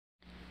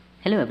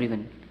Hello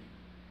everyone.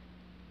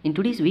 In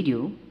today's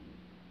video,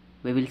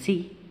 we will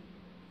see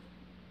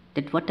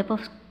that what type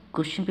of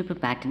question paper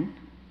pattern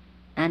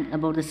and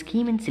about the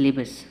scheme and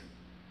syllabus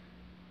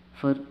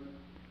for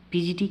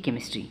PGT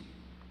Chemistry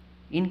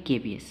in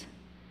KVS,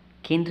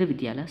 Kendra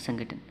Vidyala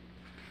Sangathan.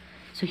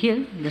 So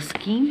here the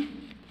scheme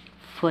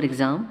for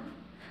exam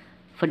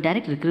for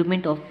direct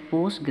recruitment of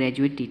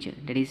postgraduate teacher,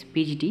 that is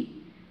PGT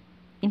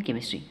in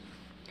chemistry.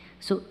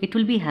 So it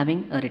will be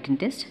having a written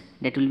test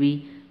that will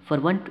be for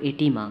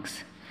 180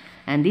 marks,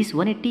 and these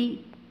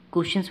 180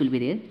 questions will be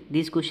there.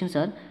 These questions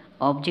are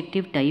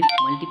objective type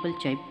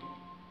multiple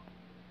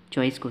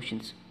choice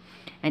questions,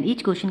 and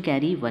each question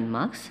carry 1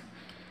 marks.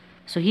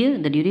 So here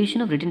the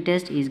duration of written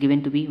test is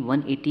given to be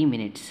 180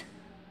 minutes.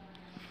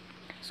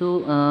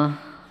 So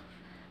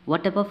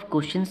what type of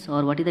questions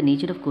or what is the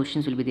nature of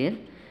questions will be there?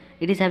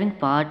 It is having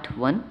part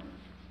 1,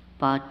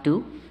 part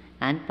 2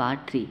 and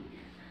part 3.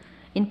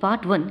 In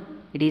part 1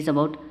 it is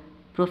about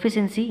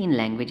proficiency in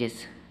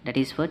languages, that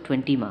is for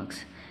 20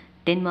 marks.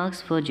 10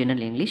 marks for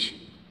general English,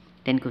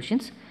 10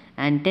 questions,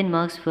 and 10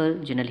 marks for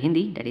general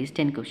Hindi, that is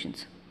 10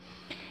 questions.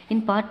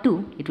 In part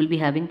 2 it will be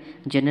having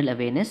general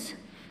awareness,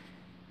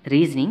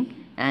 reasoning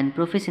and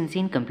proficiency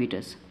in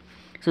computers.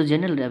 So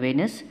general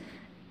awareness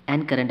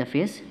and current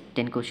affairs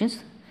 10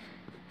 questions,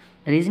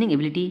 reasoning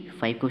ability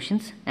 5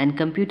 questions, and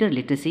computer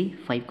literacy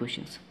 5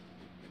 questions.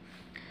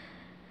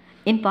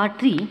 In part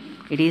 3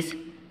 it is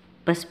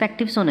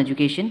perspectives on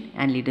education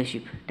and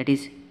leadership, that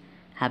is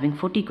having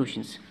 40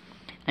 questions.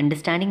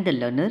 Understanding the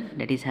learner,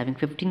 that is having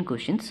 15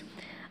 questions.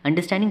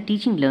 Understanding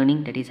teaching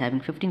learning, that is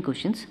having 15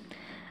 questions.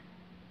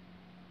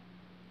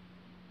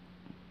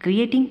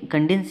 Creating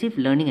conducive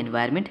learning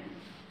environment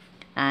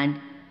and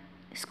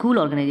school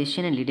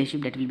organization and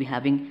leadership, that will be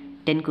having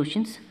 10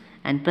 questions.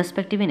 And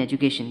perspective in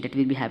education, that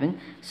will be having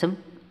some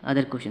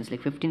other questions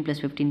like 15 plus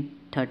 15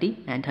 30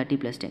 and 30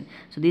 plus 10.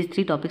 So these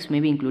 3 topics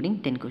may be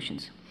including 10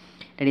 questions,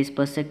 that is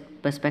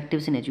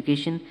perspectives in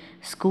education,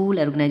 school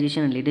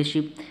organization and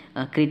leadership,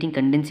 creating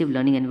conducive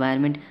learning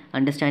environment,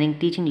 understanding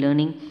teaching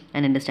learning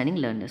and understanding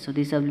learners. So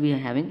these will be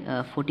having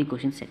a 40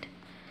 question set.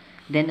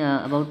 Then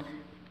about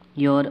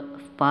your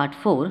part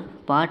 4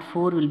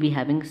 will be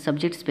having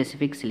subject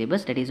specific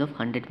syllabus, that is of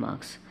 100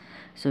 marks.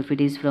 So if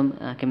it is from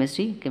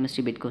chemistry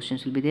bit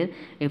questions will be there.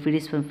 If it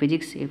is from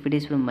physics, if it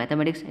is from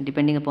mathematics,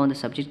 depending upon the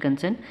subject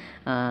concern,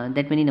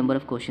 that many number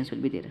of questions will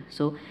be there.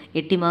 So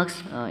 80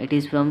 marks it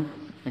is from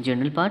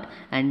general part,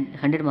 and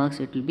 100 marks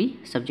it will be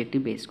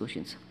subjective based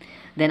questions.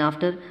 Then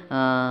after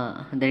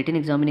the written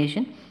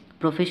examination,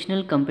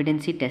 professional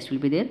competency test will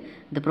be there.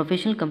 The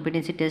professional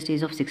competency test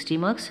is of 60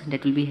 marks,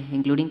 that will be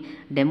including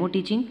demo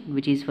teaching,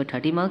 which is for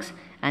 30 marks,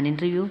 and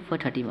interview for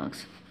 30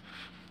 marks.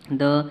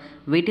 The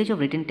weightage of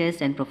written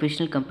test and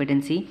professional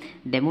competency,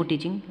 demo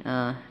teaching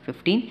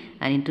 15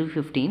 and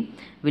interview 15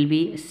 will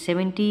be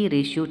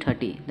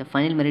 70:30. The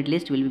final merit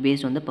list will be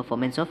based on the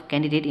performance of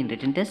candidate in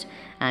written test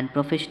and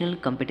professional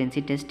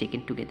competency test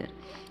taken together.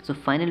 So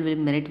final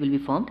merit will be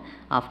formed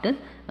after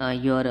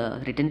your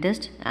written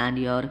test and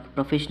your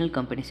professional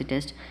competency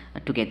test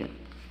together.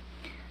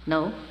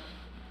 Now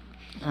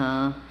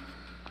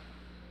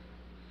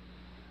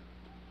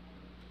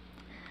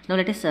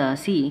let us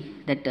see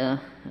that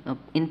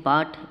in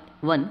part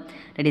 1,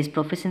 that is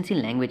proficiency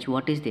in language,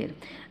 what is there?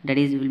 That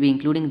is will be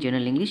including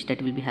general English,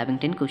 that will be having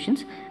 10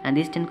 questions, and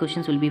these 10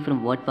 questions will be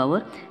from word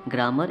power,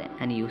 grammar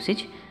and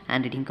usage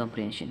and reading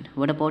comprehension.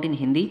 What about in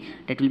Hindi?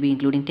 That will be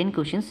including 10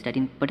 questions, that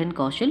in Patan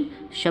Kaushal,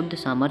 Shabd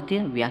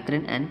Samarthya,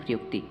 Vyakaran and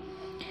Prayukti.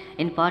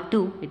 In part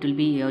 2 it will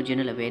be your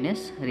general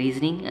awareness,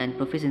 reasoning and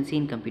proficiency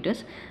in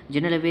computers.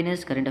 General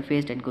awareness, current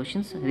affairs 10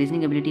 questions,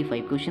 reasoning ability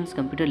 5 questions,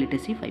 computer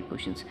literacy 5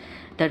 questions.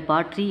 Third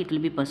part 3 it will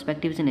be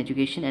perspectives in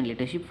education and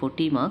leadership,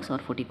 40 marks or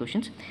 40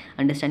 questions.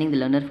 Understanding the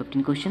learner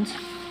 15 questions.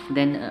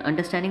 Then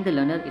understanding the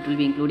learner, it will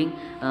be including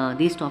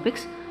these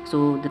topics.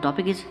 So the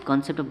topic is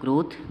concept of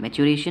growth,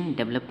 maturation,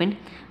 development,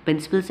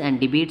 principles and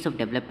debates of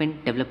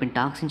development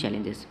tasks and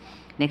challenges.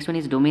 Next one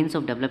is domains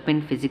of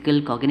development,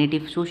 physical,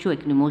 cognitive,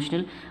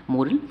 socio-emotional,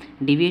 moral,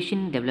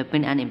 deviation,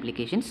 development and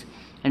implications.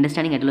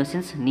 Understanding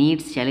adolescence,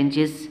 needs,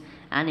 challenges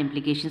and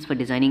implications for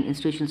designing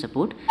institutional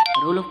support.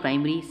 Role of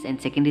primary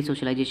and secondary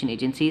socialization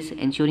agencies,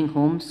 ensuring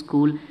home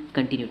school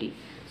continuity.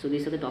 So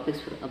these are the topics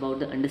about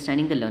the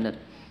understanding the learner.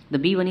 The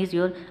B1 is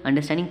your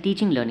understanding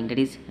teaching learning, that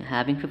is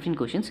having 15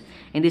 questions.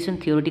 In this one,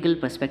 theoretical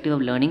perspective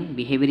of learning,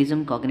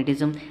 behaviorism,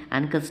 cognitivism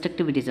and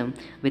constructivism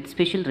with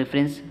special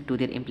reference to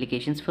their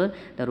implications for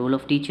the role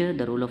of teacher,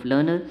 the role of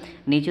learner,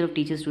 nature of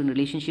teacher-student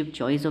relationship,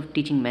 choice of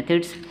teaching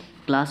methods,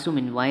 classroom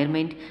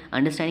environment,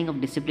 understanding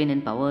of discipline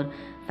and power,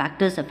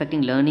 factors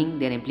affecting learning,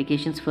 their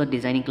implications for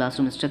designing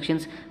classroom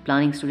instructions,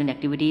 planning student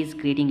activities,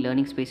 creating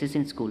learning spaces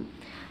in school.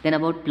 Then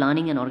about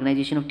planning and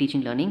organization of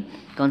teaching learning,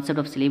 concept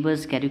of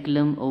syllabus,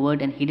 curriculum,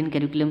 overt and hidden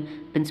curriculum,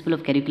 principle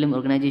of curriculum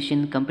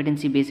organization,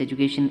 competency based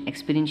education,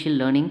 experiential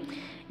learning,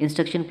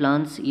 instruction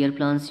plans, year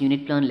plans,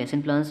 unit plan,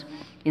 lesson plans,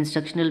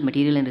 instructional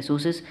material and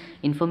resources,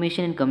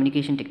 information and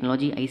communication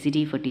technology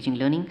ICT for teaching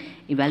learning,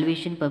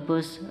 evaluation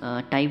purpose,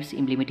 types,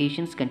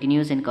 implementations,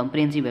 continuous and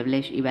comprehensive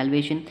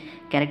evaluation,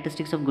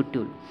 characteristics of good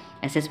tool,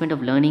 assessment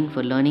of learning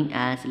for learning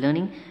as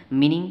learning,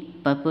 meaning,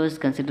 purpose,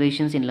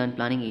 considerations in learn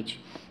planning age,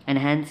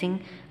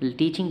 enhancing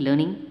teaching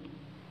learning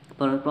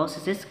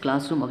processes,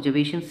 classroom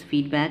observations,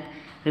 feedback,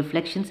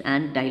 reflections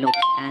and dialogues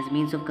as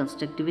means of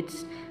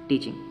constructivist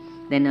teaching.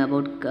 Then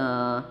about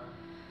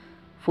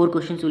 4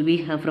 questions will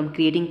be from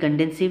creating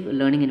conducive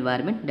learning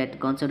environment, that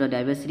concept of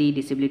diversity,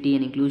 disability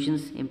and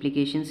inclusions,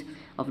 implications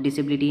of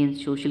disability and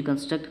social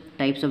construct,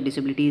 types of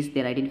disabilities,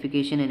 their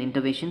identification and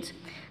interventions,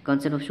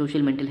 concept of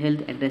social mental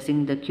health,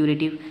 addressing the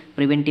curative,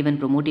 preventive and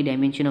promotive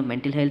dimension of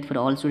mental health for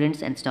all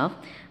students and staff,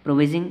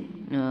 providing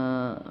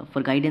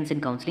for guidance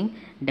and counseling,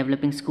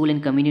 developing school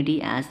and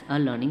community as a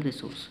learning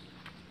resource.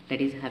 That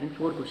is having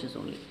 4 questions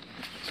only.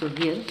 So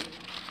here,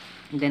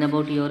 then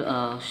about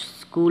your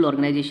school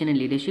organization and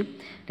leadership,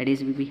 that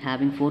is we'll be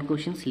having 4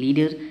 questions: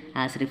 leader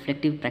as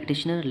reflective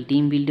practitioner,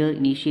 team builder,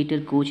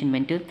 initiator, coach and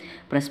mentor,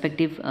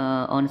 perspective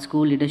on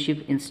school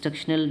leadership,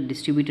 instructional,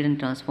 distributed and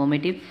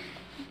transformative,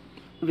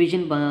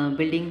 vision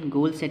building,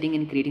 goal setting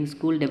and creating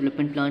school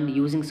development plan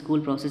using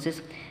school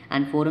processes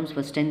and forums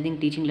for strengthening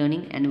teaching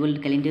learning, annual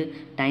calendar,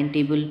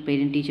 timetable,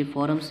 parent teacher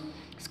forums,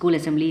 school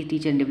assembly,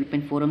 teacher and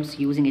development forums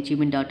using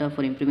achievement data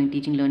for improving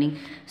teaching learning,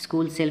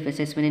 school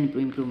self-assessment and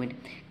improvement,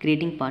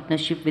 creating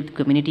partnership with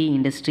community,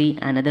 industry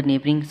and other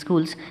neighboring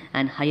schools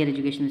and higher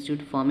education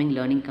institute, forming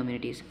learning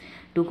communities.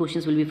 2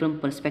 questions will be from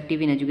perspective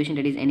in education,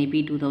 that is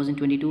NEP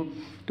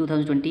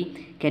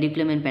 2022-2020,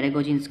 curriculum and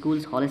pedagogy in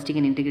schools, holistic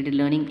and integrated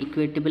learning,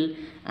 equitable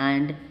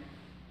and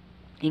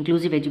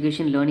inclusive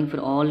education, learning for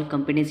all,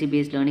 competency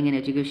based learning and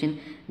education,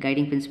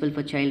 guiding principle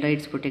for child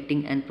rights,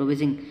 protecting and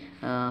provising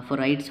for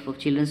rights for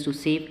children to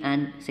safe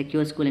and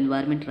secure school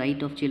environment, right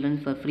of children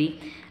for free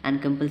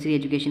and compulsory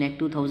education act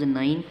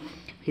 2009,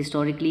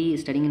 historically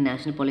studying in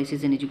national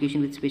policies and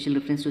education with special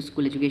reference to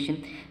school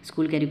education,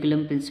 school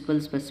curriculum,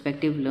 principles,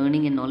 perspective,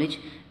 learning and knowledge,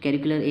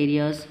 curricular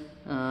areas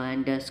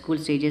and school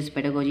stages,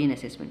 pedagogy and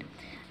assessment.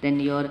 Then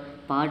your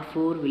part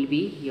 4 will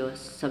be your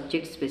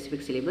subject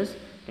specific syllabus,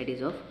 that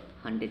is of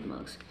 100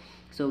 marks.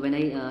 So when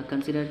I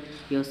consider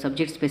your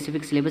subject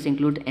specific syllabus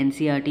include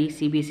NCERT,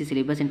 CBSE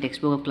syllabus and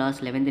textbook of class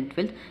 11th and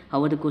 12th.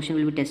 However, the question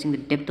will be testing the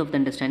depth of the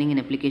understanding and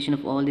application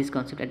of all these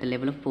concepts at the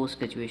level of post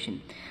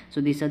graduation. So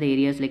these are the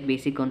areas like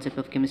basic concept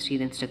of chemistry,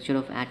 then structure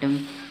of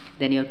atom,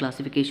 then your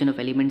classification of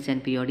elements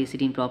and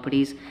periodicity and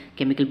properties,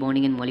 chemical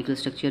bonding and molecular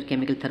structure,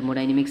 chemical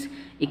thermodynamics,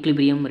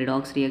 equilibrium,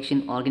 redox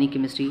reaction, organic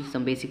chemistry,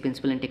 some basic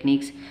principle and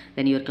techniques,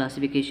 then your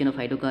classification of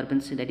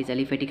hydrocarbons, that is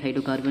aliphatic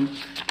hydrocarbon,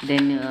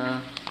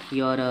 then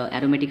your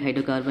aromatic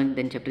hydrocarbon,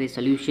 then chapter is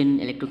solution,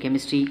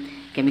 electrochemistry,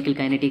 chemical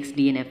kinetics,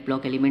 D and F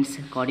block elements,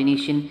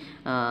 coordination,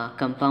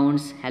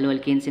 compounds,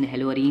 haloalkanes and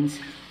haloarenes,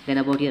 then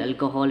about your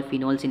alcohol,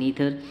 phenols and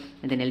ether,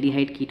 and then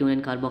aldehyde, ketone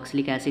and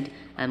carboxylic acid,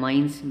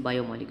 amines,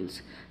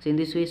 biomolecules. So in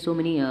this way, so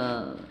many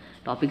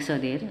topics are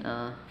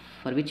there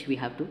for which we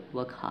have to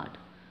work hard.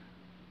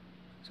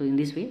 So in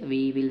this way,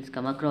 we will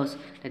come across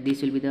that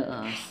this will be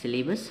the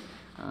syllabus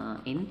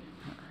in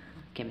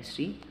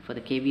chemistry for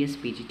the KVS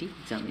PGT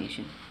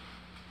examination.